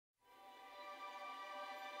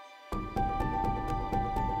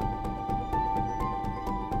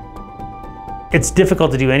It's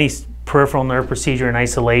difficult to do any peripheral nerve procedure in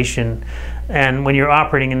isolation, and when you're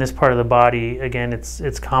operating in this part of the body, again,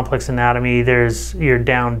 it's complex anatomy. You're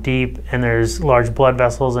down deep, and there's large blood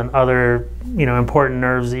vessels and other important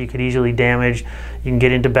nerves that you could easily damage. You can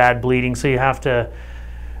get into bad bleeding, so you have to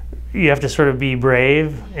sort of be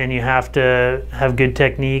brave, and you have to have good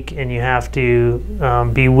technique, and you have to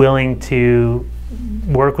be willing to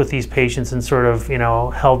work with these patients and sort of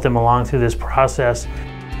help them along through this process.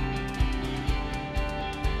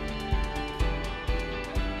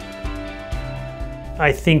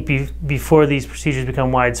 I think before these procedures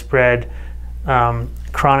become widespread,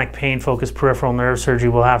 chronic pain-focused peripheral nerve surgery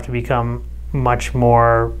will have to become much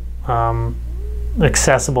more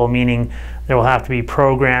accessible, meaning there will have to be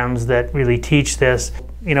programs that really teach this.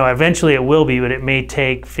 Eventually it will be, but it may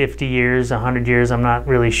take 50 years, 100 years, I'm not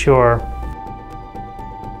really sure.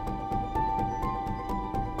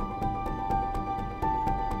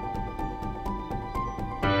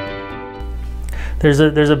 There's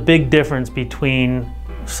a big difference between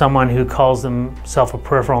someone who calls themselves a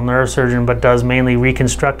peripheral nerve surgeon but does mainly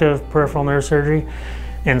reconstructive peripheral nerve surgery,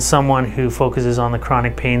 and someone who focuses on the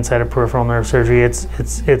chronic pain side of peripheral nerve surgery.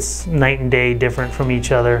 It's night and day different from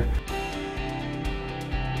each other.